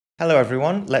Hello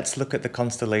everyone, let's look at the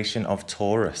constellation of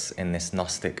Taurus in this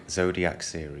Gnostic Zodiac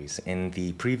series. In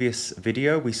the previous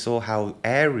video, we saw how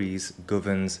Aries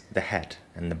governs the head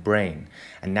and the brain.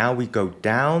 And now we go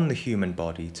down the human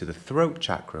body to the throat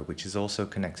chakra, which is also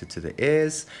connected to the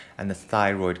ears and the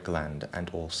thyroid gland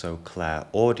and also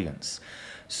clairaudience.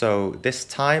 So this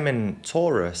time in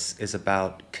Taurus is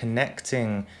about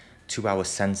connecting to our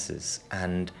senses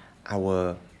and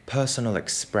our personal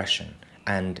expression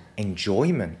and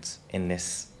enjoyment in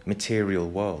this material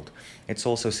world. It's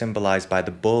also symbolized by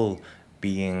the bull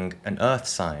being an earth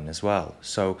sign as well.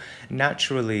 So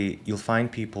naturally, you'll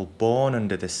find people born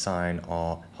under this sign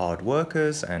are hard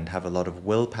workers and have a lot of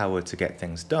willpower to get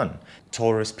things done.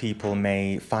 Taurus people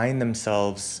may find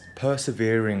themselves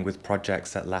persevering with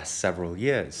projects that last several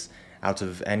years. Out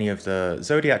of any of the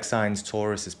zodiac signs,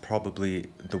 Taurus is probably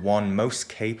the one most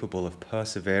capable of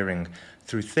persevering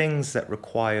through things that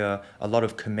require a lot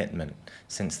of commitment,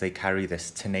 since they carry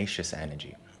this tenacious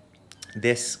energy.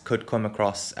 This could come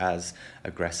across as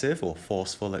aggressive or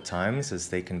forceful at times, as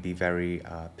they can be very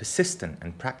persistent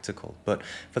and practical. But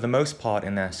for the most part,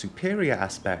 in their superior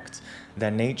aspect,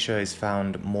 their nature is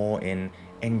found more in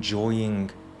enjoying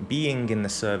being in the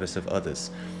service of others.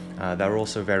 They're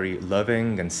also very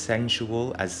loving and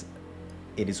sensual, as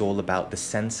it is all about the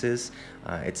senses.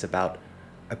 It's about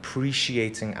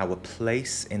appreciating our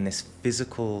place in this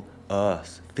physical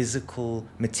earth, physical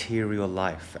material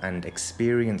life, and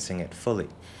experiencing it fully,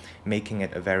 making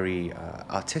it a very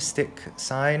artistic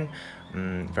sign,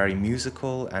 very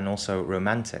musical and also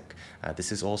romantic.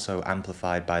 This is also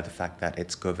amplified by the fact that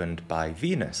it's governed by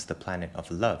Venus, the planet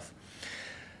of love.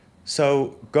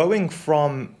 So going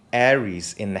from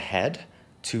Aries in the head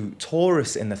to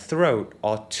Taurus in the throat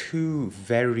are two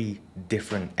very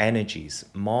different energies.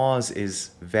 Mars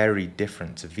is very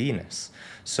different to Venus.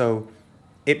 So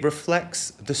it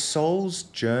reflects the soul's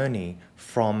journey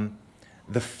from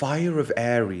the fire of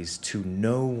Aries to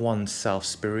know oneself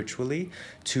spiritually,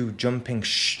 to jumping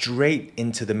straight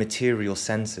into the material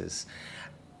senses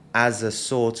as a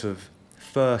sort of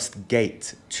first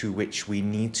gate to which we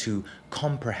need to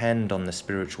comprehend on the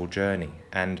spiritual journey.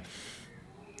 And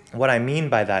what I mean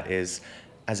by that is,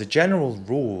 as a general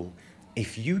rule,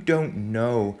 if you don't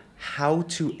know how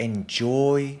to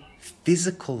enjoy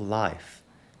physical life,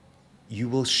 you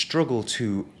will struggle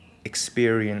to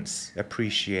experience,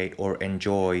 appreciate, or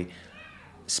enjoy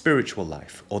spiritual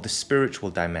life or the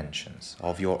spiritual dimensions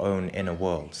of your own inner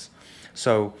worlds.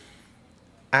 So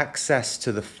access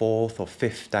to the fourth or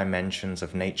fifth dimensions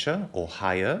of nature or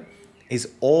higher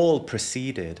is all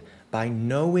preceded by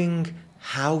knowing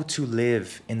how to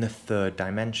live in the third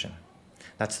dimension.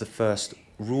 That's the first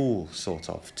rule, sort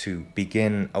of, to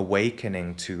begin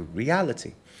awakening to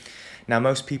reality. Now,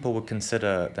 most people would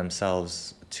consider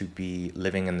themselves to be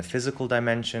living in the physical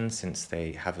dimension, since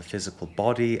they have a physical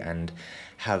body and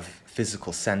have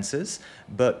physical senses.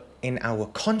 But in our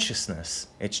consciousness,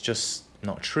 it's just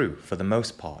not true for the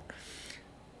most part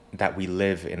that we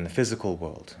live in the physical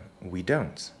world. We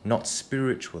don't, not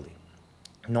spiritually,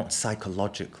 not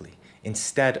psychologically.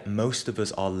 Instead, most of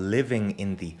us are living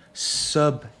in the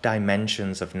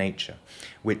sub-dimensions of nature,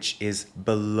 which is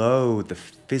below the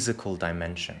physical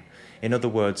dimension. In other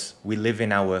words, we live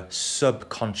in our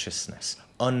subconsciousness,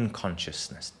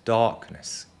 unconsciousness,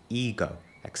 darkness, ego,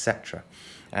 etc.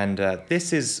 And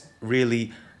this is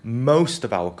really most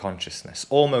of our consciousness.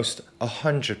 Almost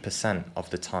 100% of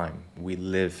the time we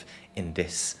live in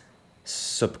this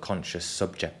subconscious,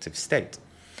 subjective state.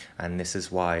 And this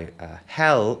is why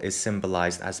hell is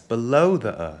symbolized as below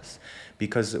the earth,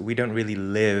 because we don't really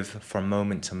live from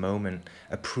moment to moment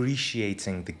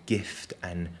appreciating the gift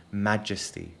and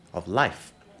majesty of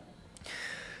life.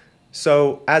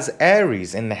 So as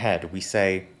Aries in the head, we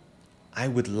say, I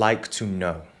would like to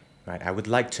know, right? I would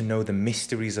like to know the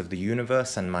mysteries of the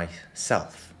universe and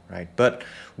myself, right? But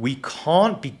we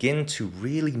can't begin to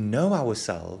really know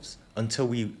ourselves until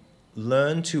we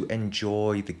learn to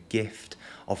enjoy the gift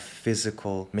of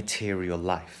physical material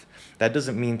life. That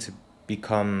doesn't mean to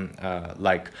become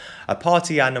like a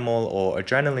party animal or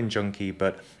adrenaline junkie,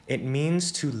 but it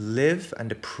means to live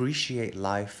and appreciate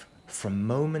life from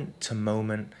moment to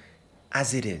moment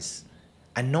as it is,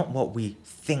 and not what we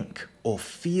think or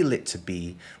feel it to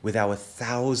be with our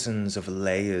thousands of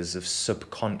layers of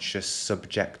subconscious,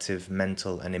 subjective,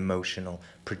 mental, and emotional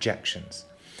projections,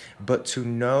 but to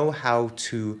know how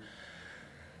to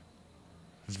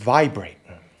vibrate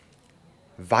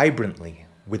vibrantly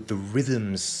with the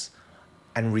rhythms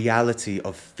and reality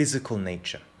of physical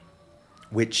nature,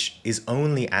 which is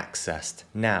only accessed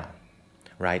now,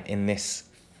 right, in this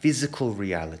physical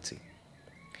reality.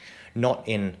 not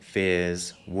in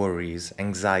fears, worries,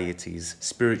 anxieties,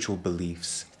 spiritual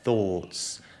beliefs,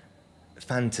 thoughts,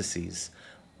 fantasies.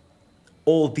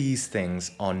 All these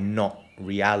things are not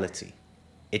reality.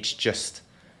 It's just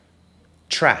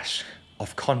trash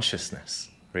of consciousness,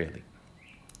 really.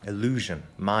 Illusion,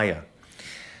 Maya.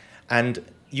 And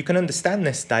you can understand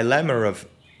this dilemma of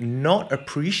not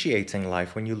appreciating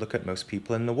life when you look at most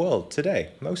people in the world today,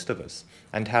 most of us,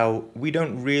 and how we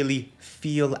don't really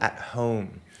feel at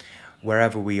home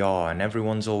wherever we are, and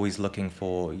everyone's always looking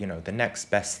for, the next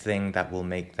best thing that will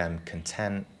make them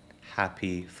content,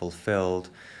 happy, fulfilled,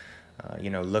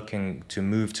 looking to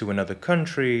move to another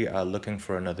country, looking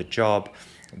for another job.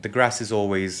 The grass is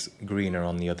always greener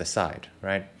on the other side,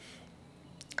 right?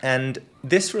 And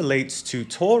this relates to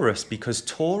Taurus because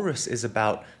Taurus is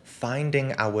about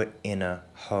finding our inner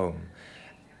home.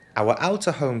 Our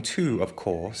outer home too, of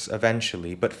course,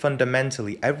 eventually, but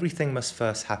fundamentally, everything must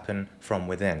first happen from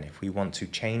within. If we want to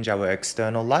change our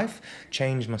external life,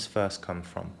 change must first come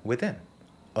from within.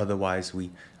 Otherwise,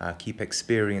 we keep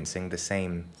experiencing the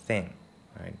same thing,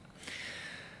 right?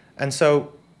 And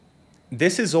so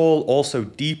this is all also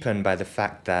deepened by the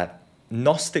fact that,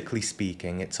 Gnostically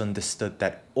speaking, it's understood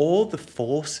that all the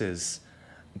forces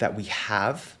that we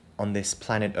have on this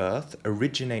planet Earth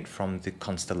originate from the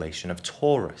constellation of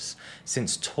Taurus,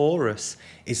 since Taurus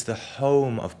is the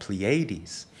home of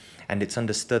Pleiades. And it's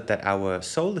understood that our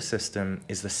solar system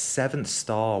is the 7th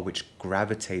star which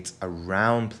gravitates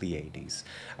around Pleiades,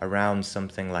 around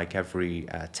something like every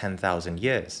 10,000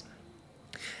 years.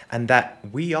 And that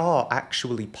we are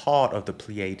actually part of the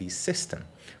Pleiades system,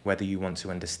 whether you want to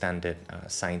understand it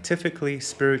scientifically,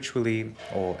 spiritually,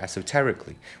 or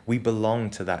esoterically. We belong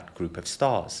to that group of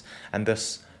stars. And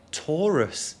thus,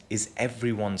 Taurus is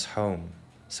everyone's home,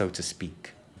 so to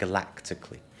speak,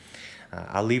 galactically.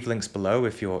 I'll leave links below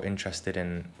if you're interested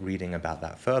in reading about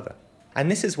that further. And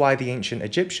this is why the ancient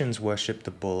Egyptians worshipped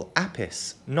the bull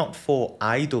Apis, not for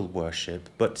idol worship,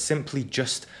 but simply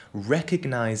just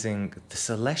recognizing the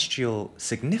celestial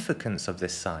significance of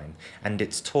this sign. And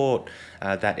it's taught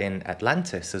that in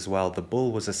Atlantis as well, the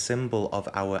bull was a symbol of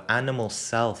our animal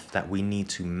self that we need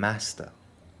to master.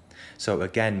 So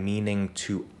again, meaning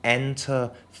to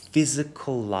enter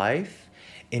physical life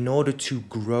in order to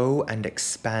grow and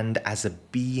expand as a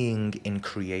being in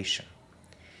creation.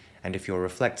 And if you're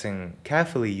reflecting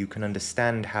carefully, you can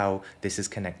understand how this is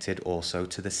connected also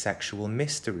to the sexual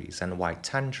mysteries and white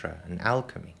tantra and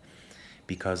alchemy.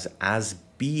 Because as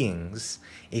beings,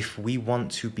 if we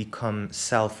want to become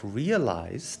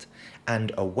self-realized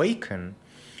and awaken,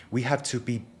 we have to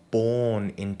be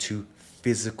born into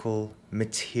physical,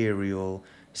 material,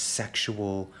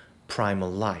 sexual, primal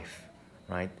life,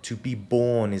 right? To be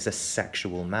born is a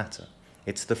sexual matter.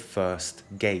 It's the first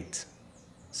gate,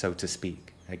 so to speak.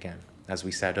 Again, as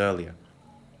we said earlier.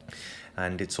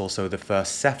 And it's also the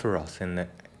first Sephiroth in the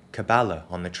Kabbalah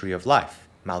on the Tree of Life,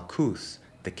 Malkuth,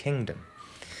 the kingdom.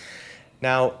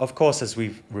 Now, of course, as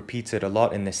we've repeated a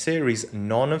lot in this series,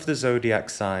 none of the zodiac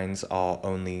signs are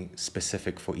only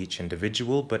specific for each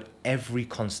individual, but every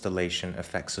constellation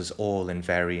affects us all in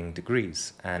varying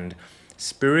degrees. And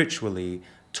spiritually,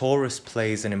 Taurus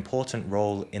plays an important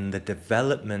role in the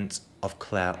development of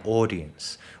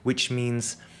clairaudience, which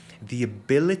means the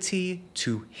ability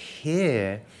to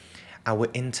hear our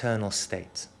internal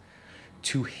state,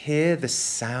 to hear the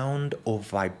sound or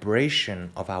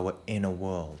vibration of our inner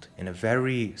world in a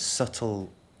very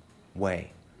subtle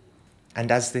way.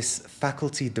 And as this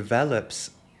faculty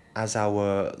develops, as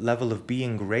our level of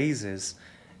being raises,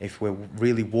 if we're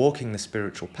really walking the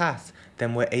spiritual path,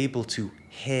 then we're able to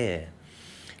hear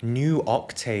new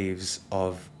octaves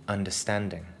of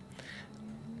understanding.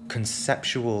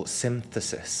 Conceptual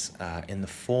synthesis in the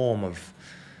form of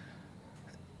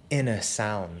inner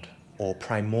sound or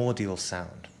primordial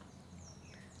sound,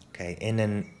 okay, in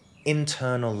an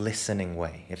internal listening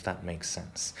way, if that makes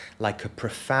sense, like a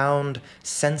profound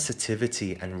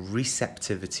sensitivity and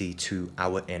receptivity to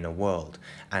our inner world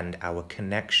and our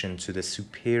connection to the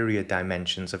superior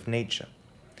dimensions of nature.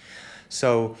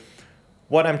 So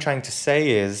what I'm trying to say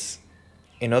is,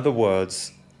 in other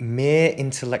words, mere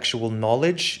intellectual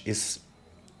knowledge is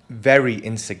very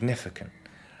insignificant,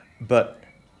 but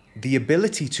the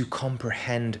ability to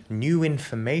comprehend new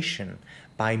information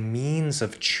by means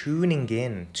of tuning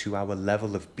in to our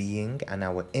level of being and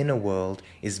our inner world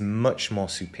is much more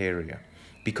superior,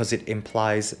 because it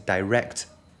implies direct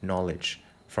knowledge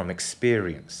from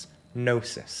experience,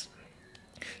 gnosis.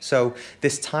 So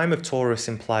this time of Taurus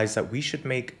implies that we should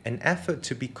make an effort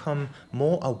to become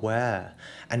more aware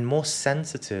and more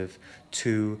sensitive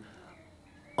to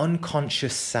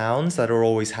unconscious sounds that are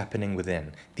always happening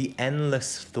within, the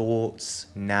endless thoughts,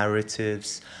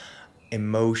 narratives,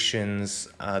 emotions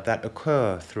that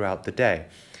occur throughout the day.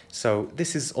 So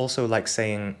this is also like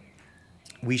saying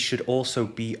we should also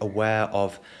be aware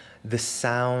of the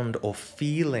sound or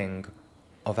feeling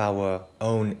of our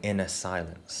own inner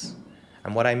silence.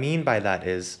 And what I mean by that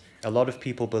is, a lot of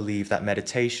people believe that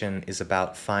meditation is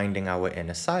about finding our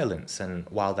inner silence. And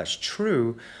while that's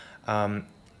true,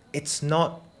 it's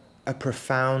not a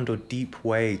profound or deep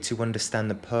way to understand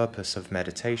the purpose of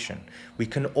meditation. We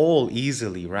can all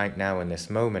easily, right now in this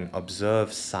moment,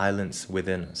 observe silence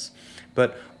within us. But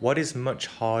what is much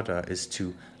harder is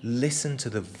to listen to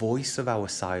the voice of our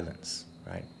silence,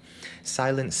 right?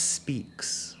 Silence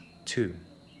speaks too.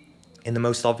 In the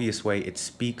most obvious way, it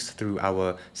speaks through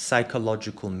our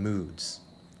psychological moods.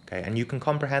 Okay? And you can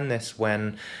comprehend this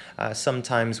when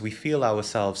sometimes we feel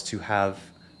ourselves to have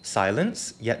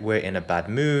silence, yet we're in a bad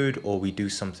mood, or we do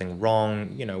something wrong,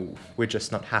 we're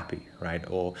just not happy, right?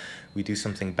 Or we do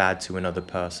something bad to another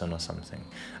person or something,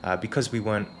 because we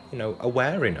weren't,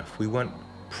 aware enough, we weren't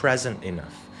present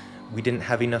enough, we didn't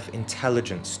have enough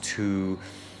intelligence to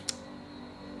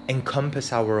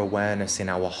encompass our awareness in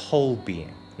our whole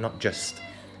being, not just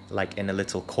like in a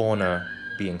little corner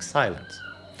being silent.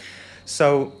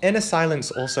 So inner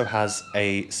silence also has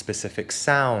a specific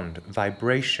sound,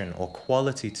 vibration, or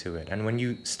quality to it. And when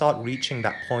you start reaching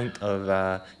that point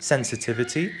of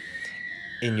sensitivity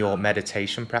in your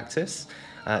meditation practice,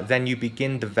 then you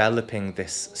begin developing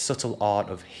this subtle art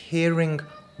of hearing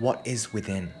what is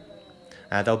within.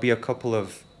 There'll be a couple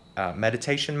of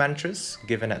meditation mantras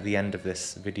given at the end of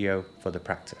this video for the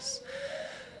practice.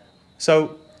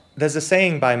 So there's a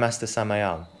saying by Master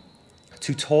Samael: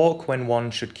 to talk when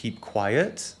one should keep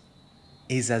quiet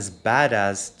is as bad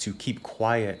as to keep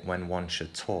quiet when one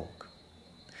should talk.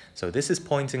 So this is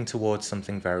pointing towards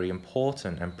something very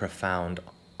important and profound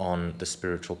on the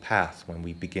spiritual path when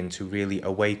we begin to really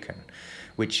awaken,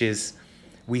 which is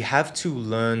we have to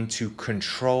learn to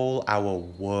control our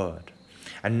word.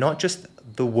 And not just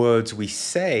the words we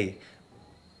say,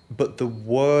 but the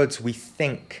words we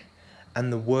think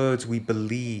and the words we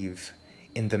believe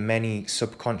in the many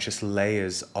subconscious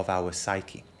layers of our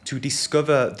psyche. To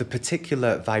discover the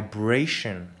particular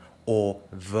vibration or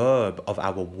verb of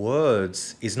our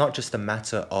words is not just a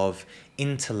matter of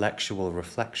intellectual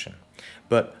reflection,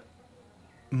 but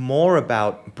more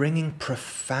about bringing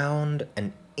profound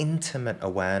and intimate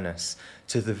awareness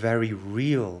to the very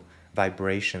real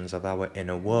vibrations of our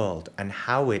inner world and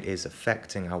how it is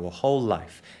affecting our whole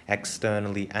life,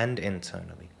 externally and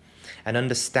internally, and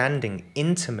understanding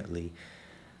intimately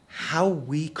how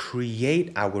we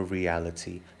create our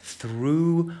reality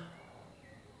through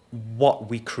what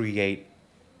we create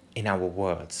in our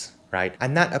words, right?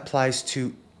 And that applies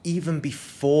to even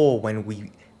before when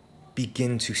we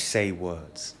begin to say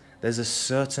words. There's a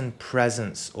certain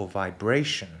presence or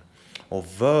vibration or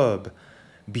verb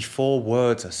before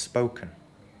words are spoken,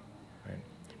 right?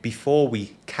 Before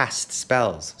we cast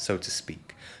spells, so to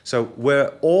speak. So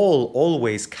we're all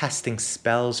always casting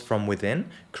spells from within,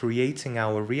 creating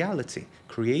our reality,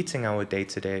 creating our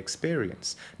day-to-day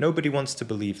experience. Nobody wants to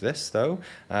believe this, though,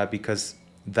 because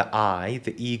the I,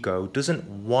 the ego, doesn't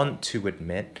want to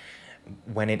admit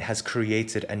when it has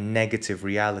created a negative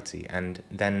reality, and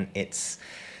then its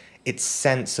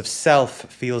sense of self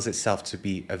feels itself to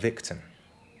be a victim.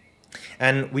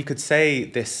 And we could say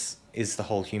this is the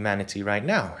whole humanity right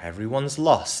now. Everyone's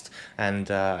lost. And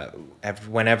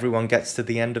when everyone gets to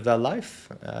the end of their life,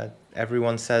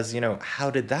 everyone says,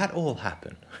 how did that all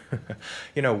happen?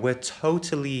 We're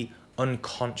totally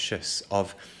unconscious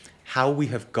of how we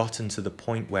have gotten to the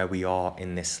point where we are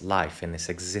in this life, in this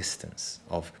existence,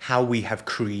 of how we have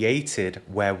created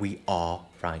where we are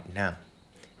right now.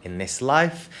 In this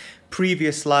life,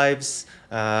 previous lives,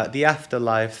 the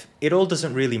afterlife, it all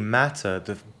doesn't really matter.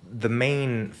 The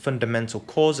main fundamental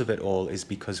cause of it all is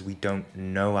because we don't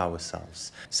know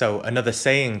ourselves. So another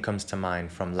saying comes to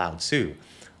mind from Lao Tzu: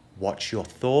 watch your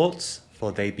thoughts,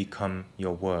 for they become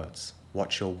your words.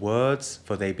 Watch your words,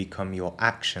 for they become your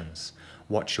actions.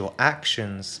 Watch your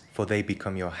actions, for they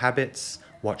become your habits.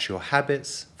 Watch your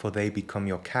habits, for they become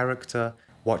your character.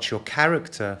 Watch your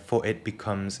character, for it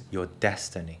becomes your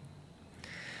destiny.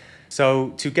 So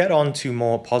to get on to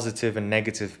more positive and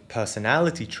negative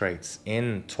personality traits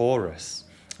in Taurus,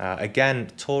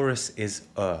 again, Taurus is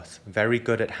earth, very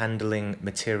good at handling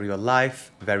material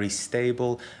life, very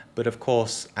stable. But of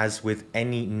course, as with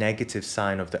any negative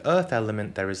sign of the earth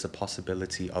element, there is a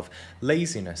possibility of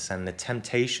laziness and the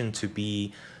temptation to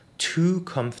be too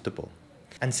comfortable.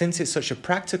 And since it's such a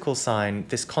practical sign,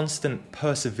 this constant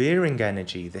persevering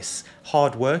energy, this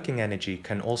hard-working energy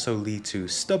can also lead to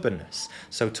stubbornness.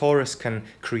 So Taurus can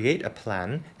create a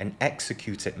plan and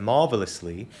execute it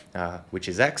marvelously, which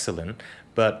is excellent,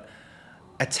 but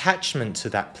attachment to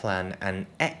that plan and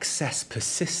excess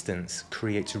persistence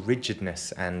creates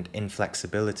rigidness and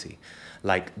inflexibility.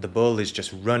 Like the bull is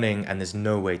just running and there's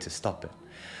no way to stop it.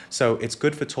 So it's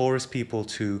good for Taurus people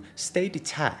to stay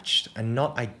detached and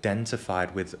not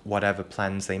identified with whatever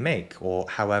plans they make or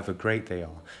however great they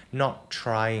are, not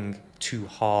trying too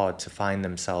hard to find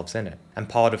themselves in it. And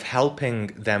part of helping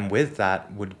them with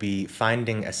that would be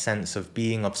finding a sense of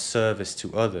being of service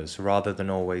to others rather than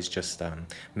always just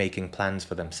making plans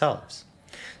for themselves.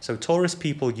 So Taurus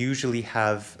people usually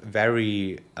have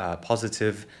very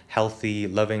positive, healthy,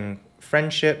 loving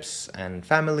friendships and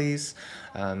families.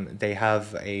 They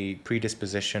have a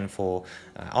predisposition for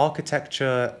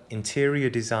architecture, interior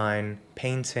design,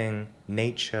 painting,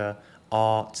 nature,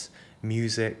 art,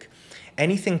 music,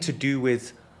 anything to do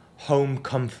with home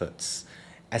comforts,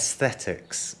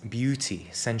 aesthetics, beauty,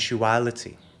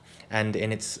 sensuality. And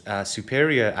in its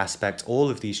superior aspect, all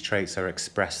of these traits are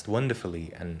expressed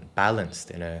wonderfully and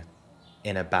balanced in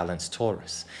a balanced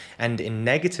Taurus. And in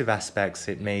negative aspects,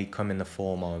 it may come in the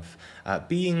form of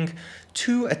being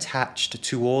too attached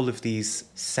to all of these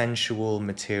sensual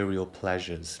material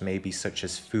pleasures, maybe such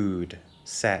as food,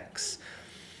 sex,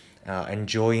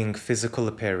 enjoying physical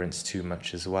appearance too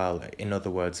much as well. In other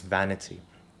words, vanity.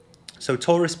 So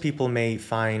Taurus people may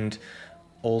find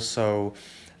also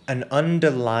an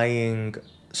underlying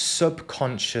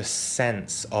subconscious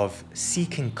sense of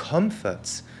seeking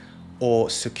comfort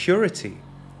or security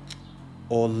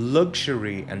or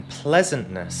luxury and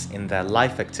pleasantness in their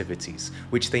life activities,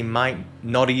 which they might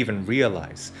not even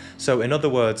realize. So in other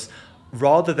words,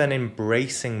 rather than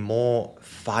embracing more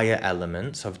fire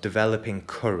elements of developing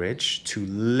courage to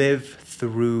live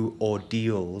through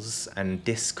ordeals and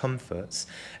discomforts,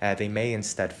 they may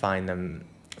instead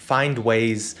find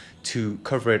ways to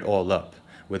cover it all up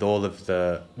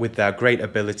with their great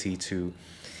ability to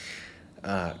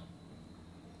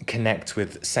connect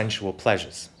with sensual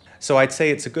pleasures. So I'd say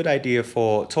it's a good idea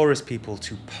for Taurus people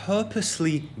to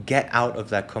purposely get out of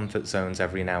their comfort zones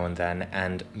every now and then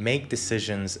and make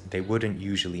decisions they wouldn't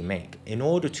usually make in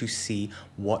order to see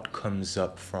what comes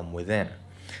up from within.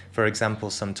 For example,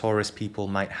 some Taurus people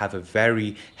might have a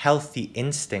very healthy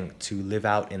instinct to live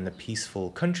out in the peaceful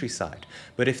countryside.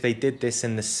 But if they did this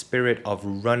in the spirit of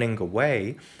running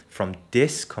away from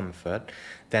discomfort,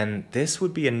 then this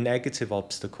would be a negative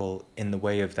obstacle in the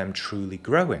way of them truly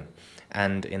growing.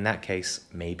 And in that case,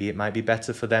 maybe it might be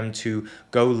better for them to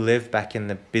go live back in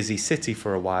the busy city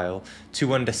for a while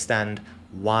to understand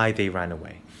why they ran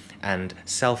away and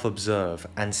self-observe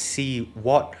and see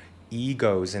what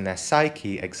egos in their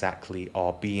psyche exactly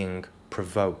are being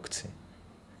provoked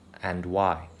and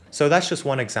why. So that's just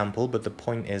one example, but the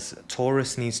point is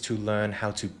Taurus needs to learn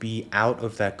how to be out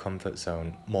of their comfort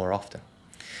zone more often.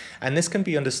 And this can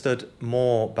be understood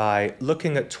more by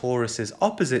looking at Taurus's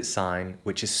opposite sign,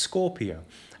 which is Scorpio.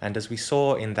 And as we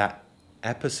saw in that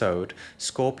episode,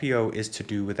 Scorpio is to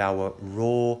do with our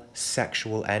raw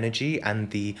sexual energy and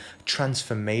the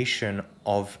transformation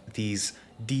of these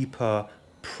deeper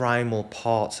primal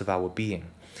parts of our being.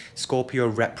 Scorpio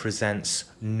represents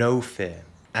no fear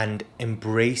and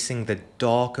embracing the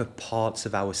darker parts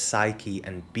of our psyche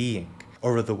and being,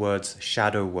 or other words,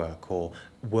 shadow work or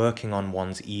working on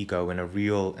one's ego in a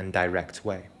real and direct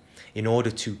way in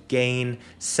order to gain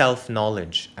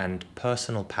self-knowledge and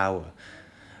personal power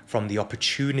from the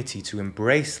opportunity to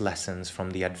embrace lessons from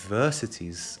the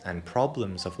adversities and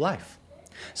problems of life.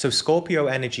 So Scorpio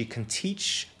energy can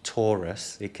teach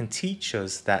Taurus, it can teach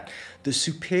us that the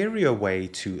superior way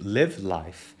to live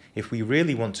life, if we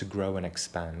really want to grow and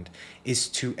expand, is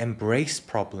to embrace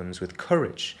problems with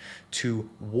courage, to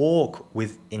walk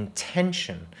with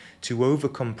intention, to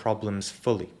overcome problems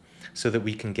fully, so that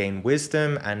we can gain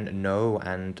wisdom and know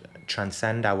and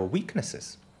transcend our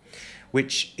weaknesses,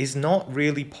 which is not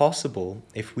really possible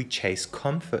if we chase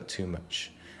comfort too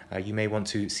much. You may want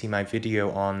to see my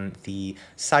video on the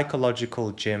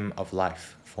psychological gym of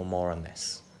life for more on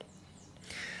this.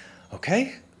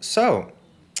 Okay, so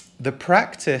the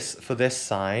practice for this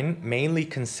sign mainly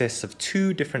consists of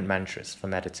 2 different mantras for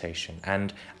meditation,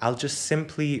 and I'll just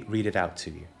simply read it out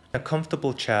to you. In a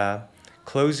comfortable chair,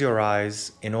 close your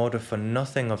eyes in order for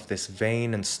nothing of this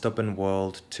vain and stubborn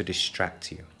world to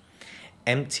distract you.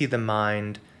 Empty the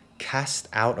mind, cast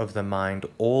out of the mind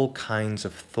all kinds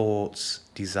of thoughts,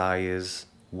 desires,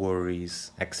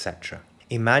 worries, etc.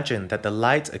 Imagine that the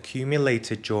light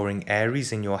accumulated during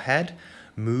Aries in your head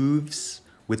moves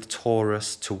with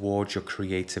Taurus toward your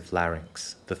creative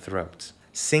larynx, the throat.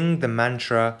 Sing the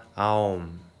mantra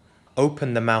Aum.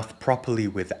 Open the mouth properly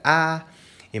with A,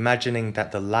 imagining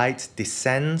that the light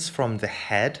descends from the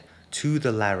head to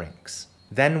the larynx.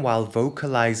 Then, while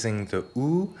vocalizing the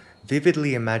U,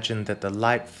 vividly imagine that the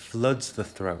light floods the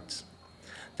throat.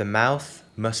 The mouth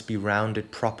must be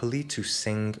rounded properly to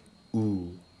sing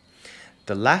U.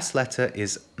 The last letter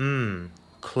is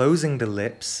closing the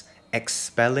lips,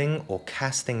 expelling or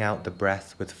casting out the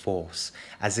breath with force,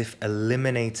 as if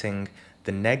eliminating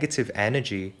the negative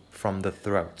energy from the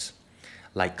throat,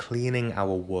 like cleaning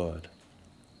our word.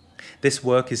 This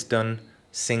work is done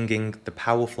singing the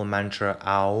powerful mantra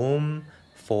Aum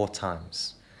 4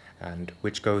 times, and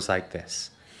which goes like this.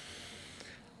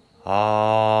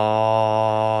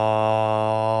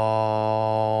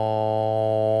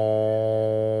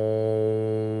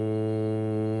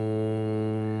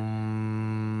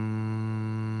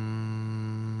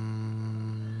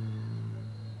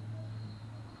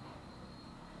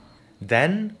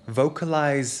 Then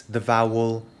vocalize the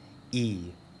vowel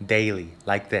E daily,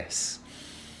 like this.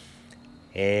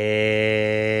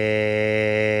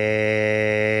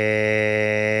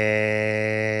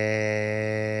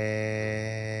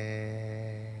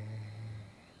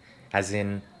 As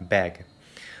in beg,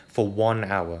 for 1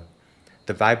 hour.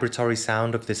 The vibratory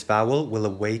sound of this vowel will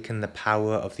awaken the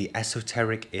power of the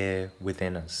esoteric ear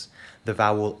within us. The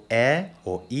vowel E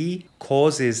or E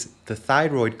causes the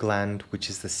thyroid gland, which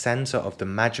is the center of the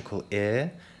magical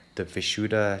ear, the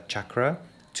Vishuddha chakra,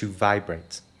 to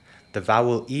vibrate. The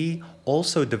vowel E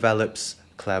also develops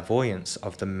clairvoyance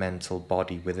of the mental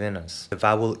body within us. The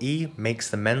vowel E makes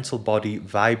the mental body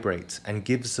vibrate and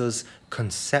gives us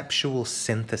conceptual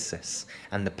synthesis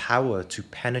and the power to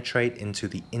penetrate into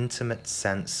the intimate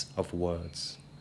sense of words.